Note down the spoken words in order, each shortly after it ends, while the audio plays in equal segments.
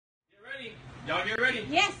Y'all get ready?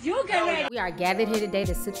 Yes, you get ready. We are gathered here today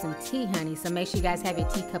to sip some tea, honey. So make sure you guys have your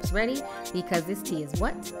teacups ready because this tea is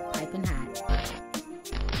what? Piping hot.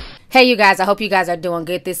 Hey, you guys. I hope you guys are doing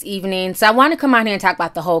good this evening. So I want to come out here and talk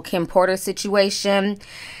about the whole Kim Porter situation.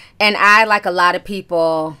 And I, like a lot of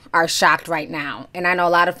people, are shocked right now. And I know a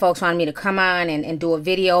lot of folks wanted me to come on and do a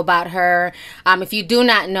video about her. If you do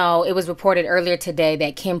not know, it was reported earlier today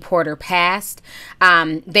that Kim Porter passed.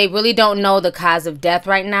 They really don't know the cause of death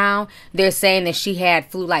right now. They're saying that she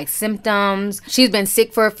had flu-like symptoms. She's been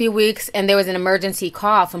sick for a few weeks, and there was an emergency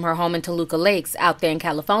call from her home in Toluca Lakes out there in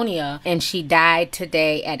California. And she died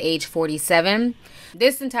today at age 47.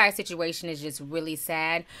 This entire situation is just really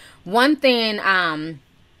sad. One thing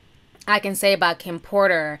I can say about Kim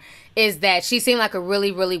Porter is that she seemed like a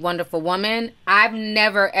really, really wonderful woman. I've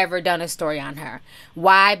never, ever done a story on her.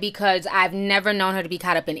 Why? Because I've never known her to be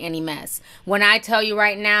caught up in any mess. When I tell you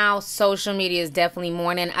right now, social media is definitely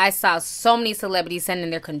mourning. I saw so many celebrities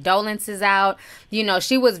sending their condolences out. You know,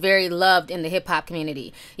 she was very loved in the hip-hop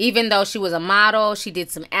community. Even though she was a model, she did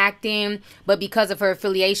some acting, but because of her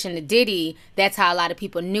affiliation to Diddy, that's how a lot of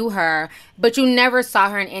people knew her. But you never saw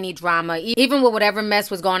her in any drama. Even with whatever mess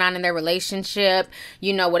was going on in their relationship,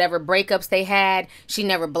 you know, whatever breakups they had, she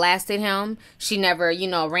never blasted him. She never, you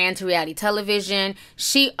know, ran to reality television.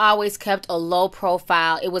 She always kept a low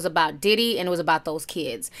profile. It was about Diddy and it was about those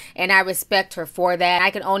kids. And I respect her for that.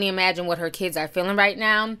 I can only imagine what her kids are feeling right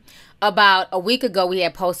now. About a week ago, we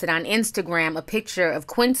had posted on Instagram a picture of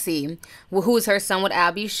Quincy, who's her son with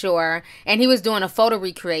Al B. Shore, and he was doing a photo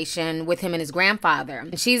recreation with him and his grandfather.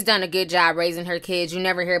 And she's done a good job raising her kids. You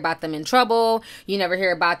never hear about them in trouble. You never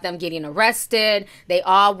hear about them getting arrested. They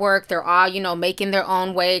all work. They're all, you know, making their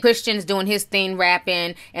own way. Christian's doing his thing,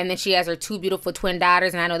 rapping, and then she has her two beautiful twin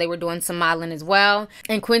daughters, and I know they were doing some modeling as well.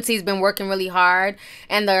 And Quincy's been working really hard,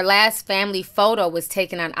 and their last family photo was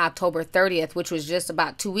taken on October 30th, which was just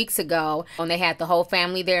about 2 weeks ago. And they had the whole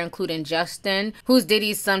family there, including Justin, who's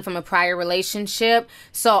Diddy's son from a prior relationship.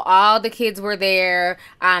 So all the kids were there.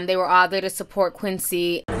 They were all there to support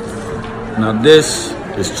Quincy. Now this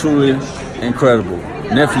is truly incredible.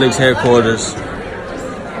 Netflix headquarters.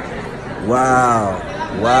 Wow.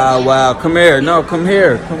 Wow, wow. Come here. No, come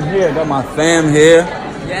here. Come here. Got my fam here.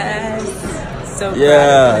 Yes. So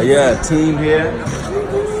yeah. Team here.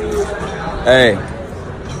 Hey.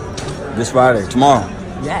 This Friday. Tomorrow.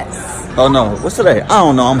 Yes. Oh no, what's today? I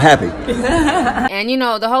don't know, I'm happy. And you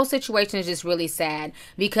know, the whole situation is just really sad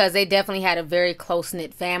because they definitely had a very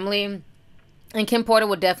close-knit family. And Kim Porter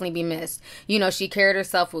would definitely be missed. You know, she carried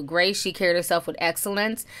herself with grace. She carried herself with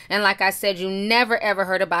excellence. And like I said, you never, ever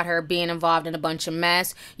heard about her being involved in a bunch of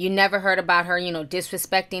mess. You never heard about her, you know,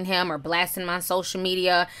 disrespecting him or blasting him on social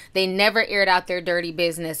media. They never aired out their dirty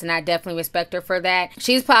business. And I definitely respect her for that.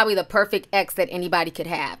 She's probably the perfect ex that anybody could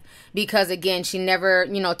have. Because, again, she never,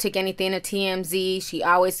 you know, took anything to TMZ. She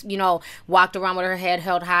always, you know, walked around with her head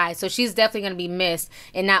held high. So she's definitely going to be missed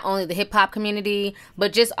in not only the hip-hop community,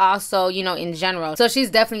 but just also, you know, in general. So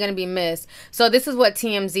she's definitely going to be missed. So this is what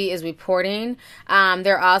TMZ is reporting.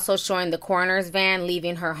 They're also showing the coroner's van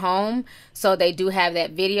leaving her home. So they do have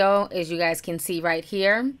that video, as you guys can see right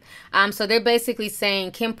here. So they're basically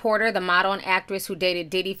saying Kim Porter, the model and actress who dated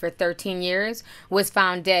Diddy for 13 years, was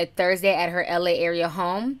found dead Thursday at her LA area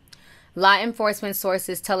home. Law enforcement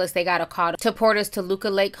sources tell us they got a call to Porter's Toluca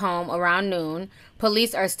Lake home around noon.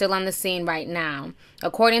 Police are still on the scene right now.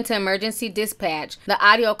 According to emergency dispatch, the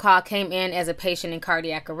audio call came in as a patient in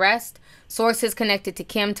cardiac arrest. Sources connected to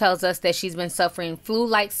Kim tells us that she's been suffering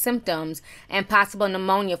flu-like symptoms and possible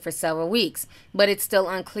pneumonia for several weeks, but it's still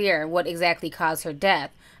unclear what exactly caused her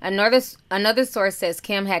death. Another source says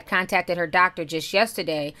Kim had contacted her doctor just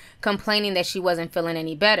yesterday, complaining that she wasn't feeling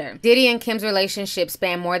any better. Diddy and Kim's relationship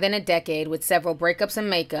spanned more than a decade with several breakups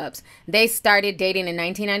and makeups. They started dating in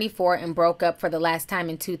 1994 and broke up for the last time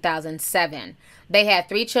in 2007. They had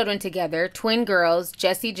 3 children together. Twin girls,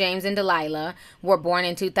 Jesse, James, and Delilah, were born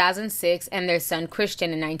in 2006, and their son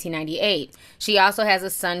Christian in 1998. She also has a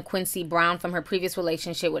son, Quincy Brown, from her previous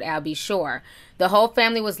relationship with Al B. Shore. The whole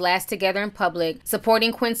family was last together in public,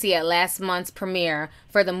 supporting Quincy at last month's premiere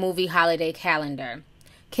for the movie Holiday Calendar.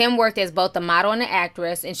 Kim worked as both a model and an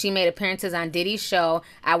actress, and she made appearances on Diddy's show,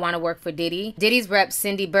 I Want to Work for Diddy. Diddy's rep,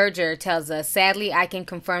 Cindy Berger, tells us, sadly, I can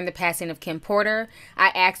confirm the passing of Kim Porter. I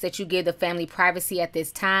ask that you give the family privacy at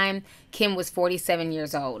this time. Kim was 47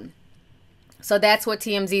 years old. So that's what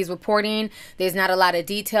TMZ is reporting. There's not a lot of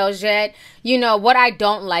details yet. You know, what I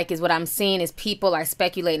don't like is what I'm seeing is people are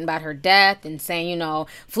speculating about her death and saying, you know,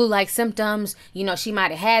 flu-like symptoms, you know, she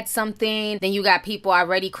might have had something. Then you got people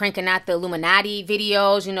already cranking out the Illuminati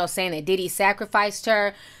videos, you know, saying that Diddy sacrificed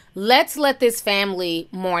her. let's let this family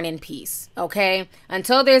mourn in peace, okay?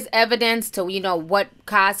 Until there's evidence to, what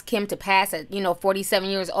caused Kim to pass at, 47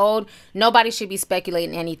 years old, nobody should be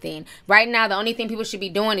speculating anything. Right now, the only thing people should be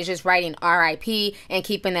doing is just writing RIP and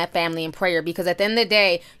keeping that family in prayer, because at the end of the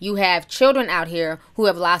day, you have children out here who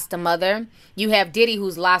have lost a mother. You have Diddy,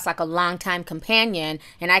 who's lost like a longtime companion,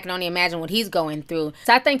 and I can only imagine what he's going through.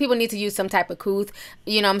 So I think people need to use some type of couth,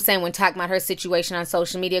 when talking about her situation on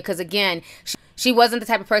social media, because again, she wasn't the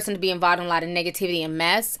type of person to be involved in a lot of negativity and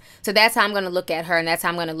mess. So that's how I'm going to look at her, and that's how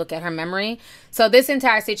I'm going to look at her memory. So this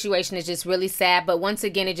entire situation is just really sad. But once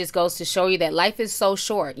again, it just goes to show you that life is so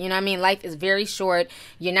short. You know what I mean? Life is very short.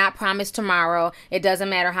 You're not promised tomorrow. It doesn't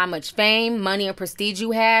matter how much fame, money, or prestige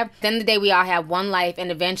you have. At the end of the day, we all have one life, and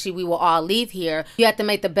eventually we will all leave here. You have to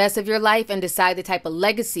make the best of your life and decide the type of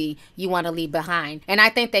legacy you want to leave behind. And I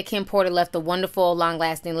think that Kim Porter left a wonderful,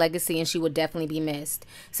 long-lasting legacy, and she would definitely be missed.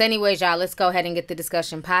 So anyways, y'all, let's go ahead and get the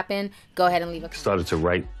discussion popping. Go ahead and leave a started to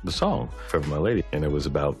write the song, Forever My Lady, and it was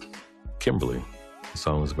about Kimberly. The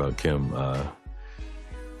song was about Kim.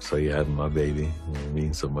 So you having my baby, it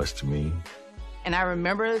means so much to me. And I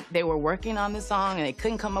remember they were working on the song and they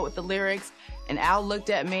couldn't come up with the lyrics. And Al looked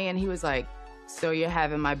at me and he was like, "So you're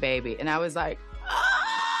having my baby." And I was like,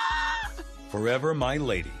 ah! Forever My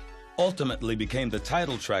Lady ultimately became the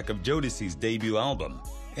title track of Jodeci's debut album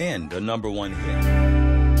and a #1 hit.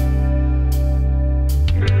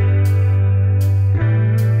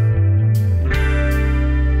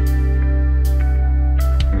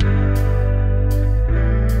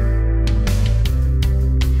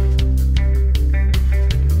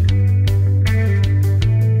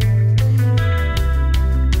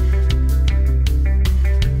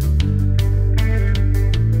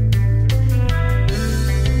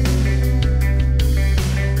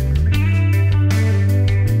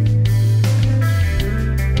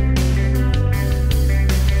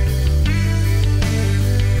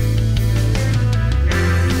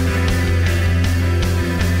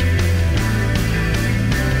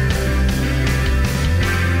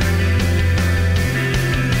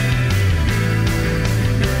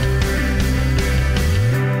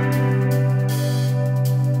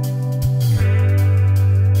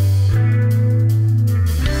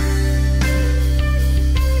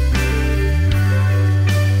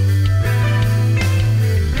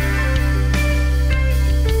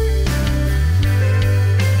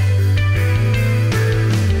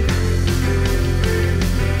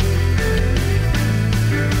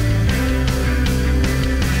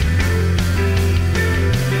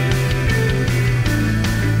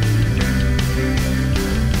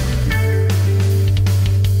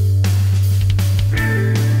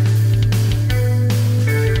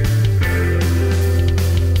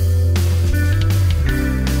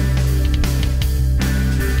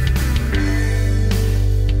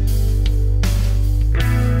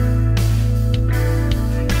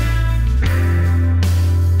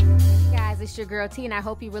 Your girl T, and I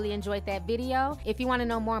hope you really enjoyed that video. If you want to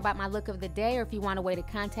know more about my look of the day, or if you want a way to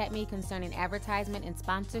contact me concerning advertisement and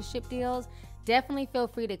sponsorship deals, definitely feel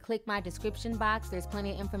free to click my description box. There's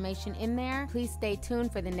plenty of information in there. Please stay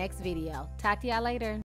tuned for the next video. Talk to y'all later.